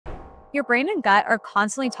Your brain and gut are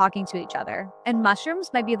constantly talking to each other, and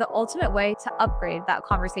mushrooms might be the ultimate way to upgrade that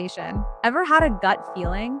conversation. Ever had a gut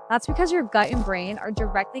feeling? That's because your gut and brain are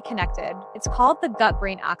directly connected. It's called the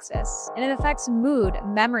gut-brain axis, and it affects mood,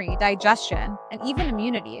 memory, digestion, and even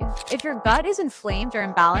immunity. If your gut is inflamed or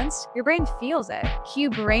imbalanced, your brain feels it. Cue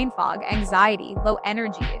brain fog, anxiety, low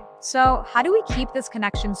energy. So, how do we keep this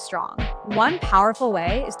connection strong? One powerful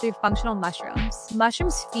way is through functional mushrooms.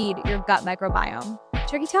 Mushrooms feed your gut microbiome.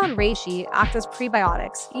 Turkey tail and reishi act as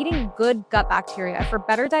prebiotics, feeding good gut bacteria for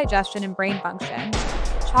better digestion and brain function.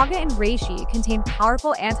 Chaga and reishi contain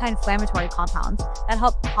powerful anti-inflammatory compounds that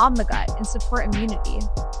help calm the gut and support immunity.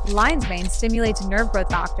 Lion's mane stimulates nerve growth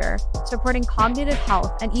factor, supporting cognitive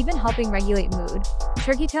health and even helping regulate mood.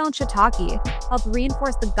 Turkey tail and shiitake help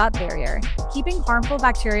reinforce the gut barrier, keeping harmful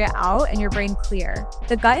bacteria out and your brain clear.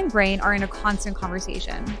 The gut and brain are in a constant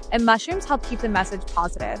conversation, and mushrooms help keep the message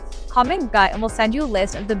positive. Comment gut and we'll send you a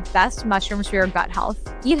list of the best mushrooms for your gut health.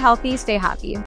 Eat healthy, stay happy.